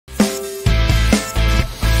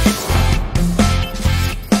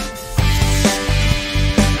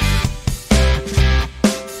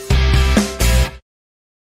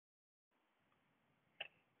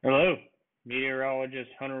Hello, meteorologist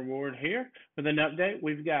Hunter Ward here with an update.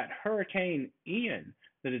 We've got Hurricane Ian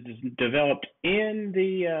that has developed in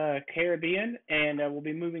the Caribbean, and will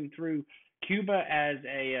be moving through Cuba as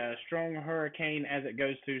a strong hurricane as it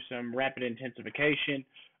goes through some rapid intensification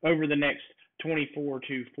over the next 24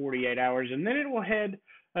 to 48 hours, and then it will head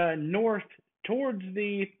north towards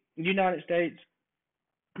the United States.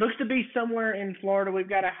 Looks to be somewhere in Florida. We've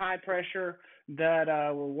got a high pressure that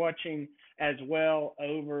we're watching as well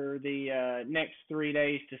over the next 3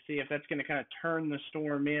 days to see if that's going to kind of turn the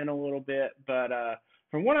storm in a little bit. But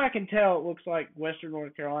from what I can tell, it looks like Western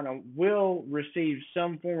North Carolina will receive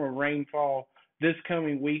some form of rainfall this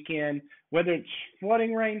coming weekend. Whether it's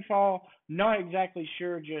flooding rainfall, not exactly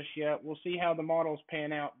sure just yet. We'll see how the models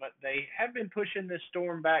pan out, but they have been pushing this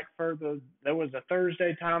storm back further. There was a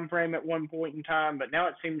Thursday time frame at one point in time, but now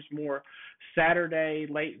it seems more Saturday,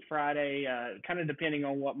 late Friday, kind of depending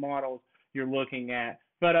on what models you're looking at.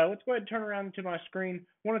 But let's go ahead and turn around to my screen.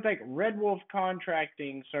 I want to thank Red Wolf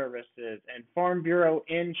Contracting Services and Farm Bureau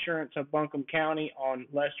Insurance of Buncombe County on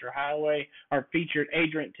Lester Highway. Our featured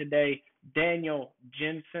agent today, Daniel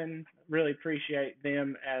Jensen. Really appreciate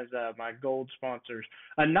them as my gold sponsors.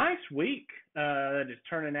 A nice week that is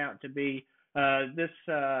turning out to be. This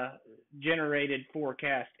generated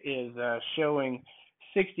forecast is showing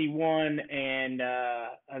 61 and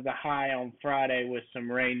the high on Friday with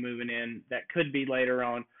some rain moving in that could be later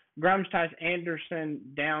on. Grimes Tice Anderson,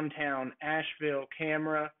 downtown Asheville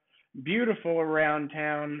camera. Beautiful around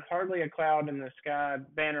town, hardly a cloud in the sky.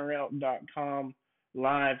 Bannerelt.com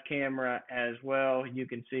live camera as well. You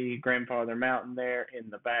can see Grandfather Mountain there in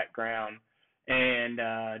the background. And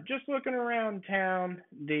just looking around town,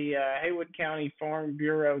 the Haywood County Farm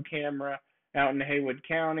Bureau camera out in Haywood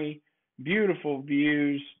County. Beautiful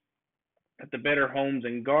views at the Better Homes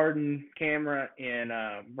and Garden camera in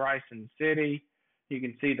Bryson City. You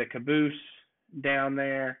can see the caboose down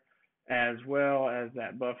there as well as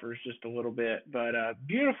that buffers just a little bit. But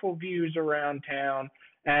beautiful views around town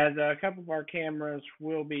as a couple of our cameras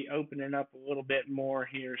will be opening up a little bit more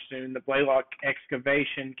here soon. The Blaylock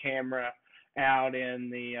Excavation camera out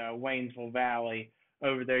in the Waynesville Valley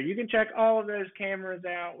over there. You can check all of those cameras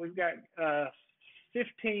out. We've got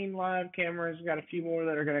 15 live cameras. We've got a few more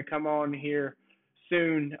that are going to come on here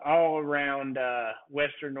soon all around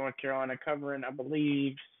Western North Carolina, covering, I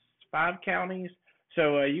believe, 5 counties.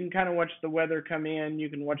 So you can kind of watch the weather come in. You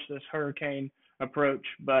can watch this hurricane approach.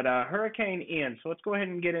 But Hurricane Ian. So let's go ahead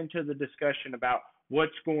and get into the discussion about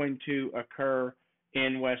what's going to occur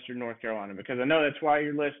in Western North Carolina, because I know that's why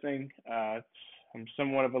you're listening. I'm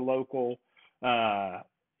somewhat of a local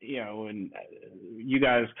and you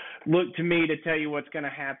guys look to me to tell you what's going to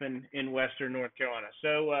happen in Western North Carolina.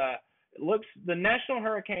 So the National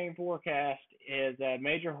Hurricane Forecast is a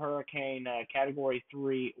major hurricane Category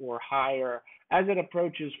 3 or higher as it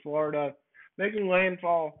approaches Florida, making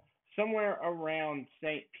landfall somewhere around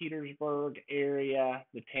St. Petersburg area,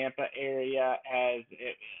 the Tampa area,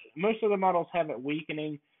 most of the models have it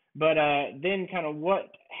weakening, but then kind of what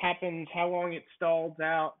happens, how long it stalls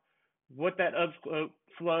out, what that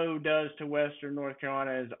upflow does to Western North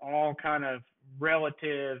Carolina is all kind of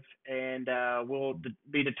relative and will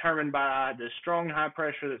be determined by the strong high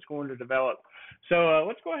pressure that's going to develop. So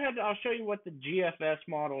let's go ahead. I'll show you what the GFS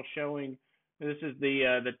model is showing. This is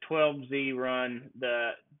the 12Z run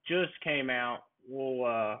that just came out.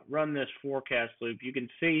 We'll run this forecast loop. You can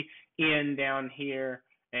see Ian down here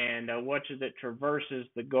and watch as it traverses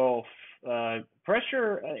the Gulf.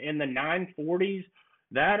 Pressure in the 940s.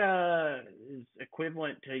 That is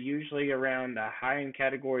equivalent to usually around a high-end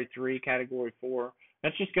Category 3, Category 4.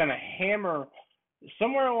 That's just going to hammer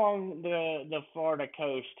somewhere along the Florida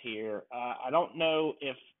coast here. I don't know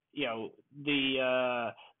if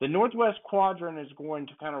the northwest quadrant is going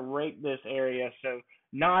to kind of rake this area, so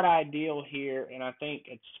not ideal here. And I think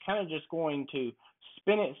it's kind of just going to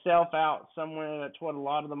spin itself out somewhere. That's what a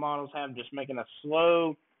lot of the models have, just making a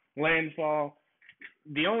slow landfall.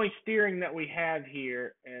 The only steering that we have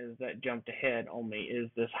here, as that jumped ahead on me, is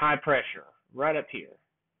this high pressure right up here.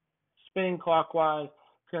 Spinning clockwise,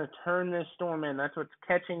 it's going to turn this storm in. That's what's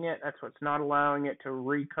catching it. That's what's not allowing it to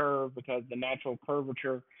recurve, because the natural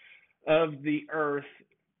curvature of the earth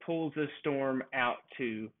pulls this storm out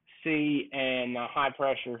to sea, and the high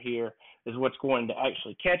pressure here is what's going to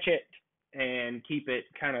actually catch it and keep it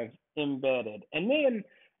kind of embedded. And then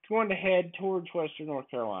it's going to head towards Western North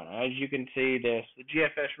Carolina. As you can see, the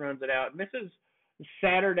GFS runs it out. And this is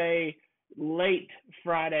Saturday, late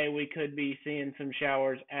Friday. We could be seeing some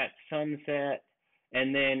showers at sunset,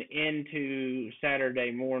 and then into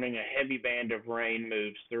Saturday morning, a heavy band of rain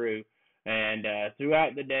moves through. And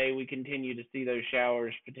throughout the day, we continue to see those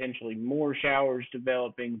showers, potentially more showers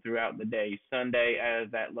developing throughout the day. Sunday,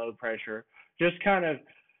 as that low pressure just kind of,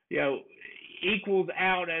 equals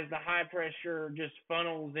out as the high pressure just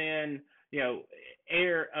funnels in,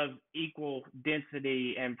 air of equal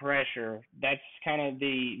density and pressure. That's kind of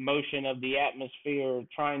the motion of the atmosphere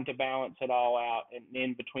trying to balance it all out. And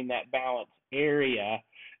in between that balance area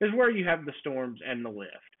is where you have the storms and the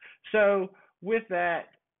lift. So with that,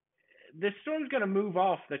 this storm's going to move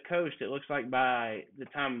off the coast, it looks like, by the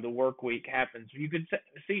time the work week happens. You could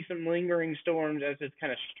see some lingering storms as it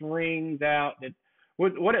kind of strings out.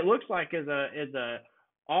 What it looks like is a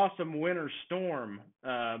awesome winter storm,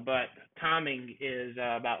 but timing is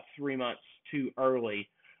about 3 months too early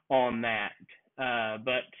on that.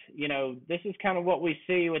 But this is kind of what we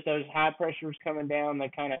see with those high pressures coming down. They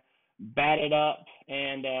kind of bat it up,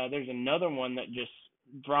 and there's another one that just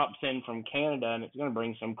drops in from Canada, and it's going to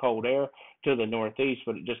bring some cold air to the northeast,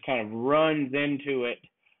 but it just kind of runs into it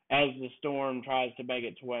as the storm tries to make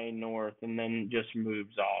its way north, and then just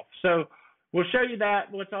moves off. So we'll show you that.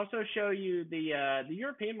 Let's also show you the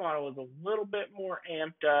European model is a little bit more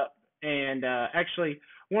amped up, and actually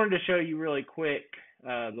wanted to show you really quick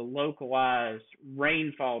the localized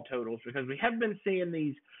rainfall totals, because we have been seeing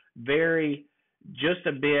these vary just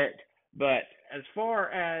a bit. But as far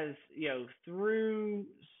as, through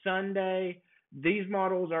Sunday, these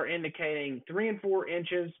models are indicating 3 and 4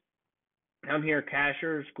 inches. I'm here,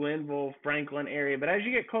 Cashers, Glenville, Franklin area. But as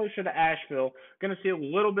you get closer to Asheville, going to see a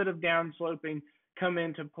little bit of downsloping come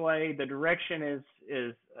into play. The direction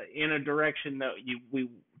is in a direction that we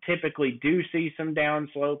typically do see some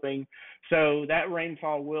downsloping. So that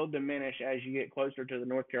rainfall will diminish as you get closer to the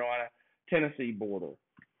North Carolina-Tennessee border.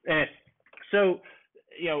 And so,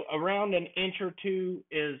 around an inch or two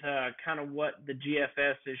is kind of what the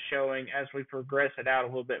GFS is showing. As we progress it out a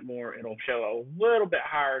little bit more, it'll show a little bit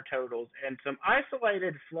higher totals, and some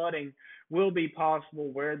isolated flooding will be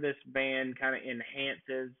possible where this band kind of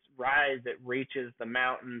enhances, it reaches the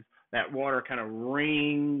mountains. That water kind of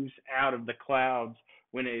rings out of the clouds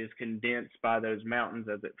when it is condensed by those mountains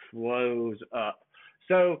as it flows up.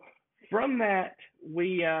 So from that,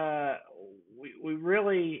 we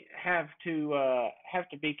really have to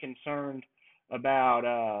be concerned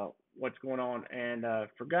about what's going on. And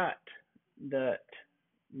forgot that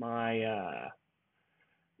my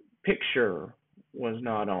picture was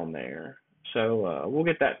not on there, so we'll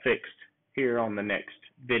get that fixed here on the next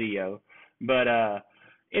video. But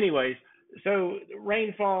anyways, so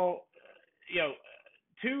rainfall,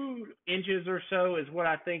 2 inches or so is what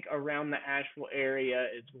I think around the Asheville area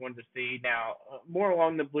is going to see. Now, more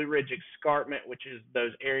along the Blue Ridge Escarpment, which is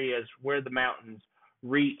those areas where the mountains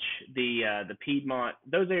reach the Piedmont,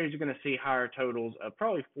 those areas are going to see higher totals of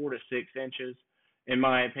probably 4 to 6 inches, in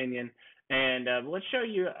my opinion. And let's show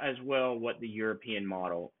you as well what the European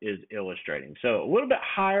model is illustrating. So a little bit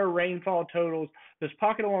higher rainfall totals. This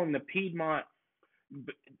pocket along the Piedmont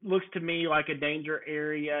looks to me like a danger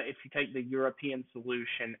area if you take the European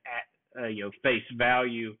solution at face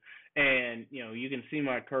value. And you can see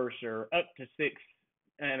my cursor up to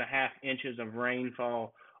 6.5 inches of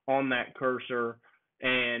rainfall on that cursor,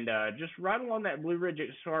 and just right along that Blue Ridge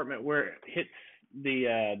Escarpment where it hits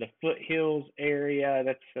the foothills area.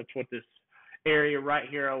 That's what this area right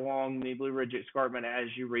here along the Blue Ridge Escarpment as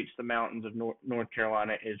you reach the mountains of North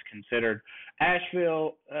Carolina is considered.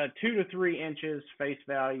 Asheville, 2 to 3 inches face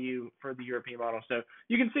value for the European model. So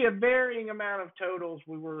you can see a varying amount of totals.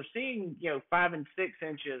 We were seeing 5 and 6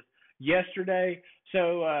 inches yesterday.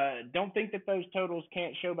 So don't think that those totals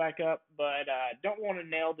can't show back up, but don't want to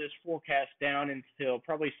nail this forecast down until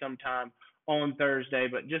probably sometime on Thursday.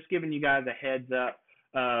 But just giving you guys a heads up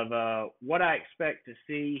of what I expect to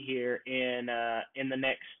see here in the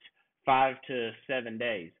next 5 to 7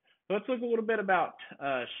 days. So let's look a little bit about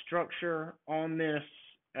structure on this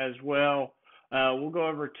as well. We'll go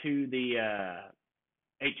over to the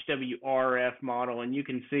Hwrf model, and you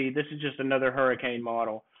can see this is just another hurricane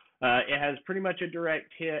model. It has pretty much a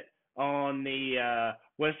direct hit on the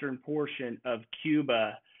western portion of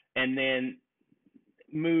Cuba, and then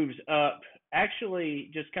moves up,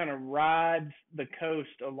 actually just kind of rides the coast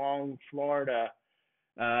along Florida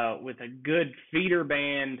with a good feeder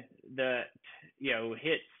band that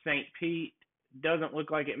hits St. Pete. Doesn't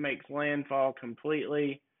look like it makes landfall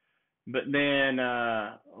completely, but then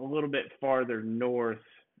a little bit farther north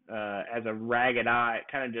as a ragged eye,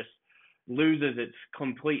 it kind of just loses its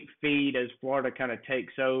complete feed as Florida kind of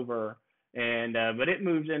takes over. And but it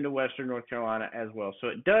moves into western North Carolina as well. So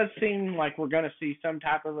it does seem like we're going to see some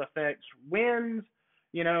type of effects. Winds,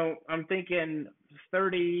 I'm thinking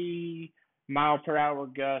 30 mile-per-hour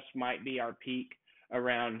gusts might be our peak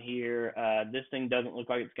around here. This thing doesn't look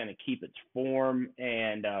like it's going to keep its form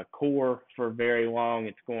and core for very long.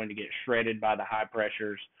 It's going to get shredded by the high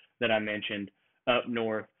pressures that I mentioned up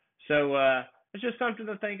north. So it's just something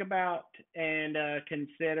to think about and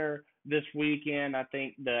consider this weekend. I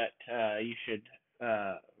think that you should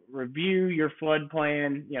review your flood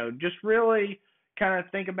plan. Just really kind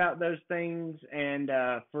of think about those things. And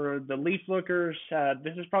for the leaf lookers,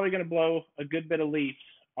 this is probably going to blow a good bit of leaves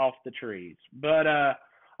off the trees. But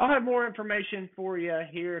I'll have more information for you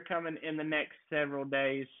here coming in the next several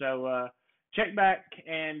days. So check back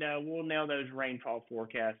and we'll nail those rainfall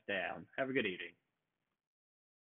forecasts down. Have a good evening.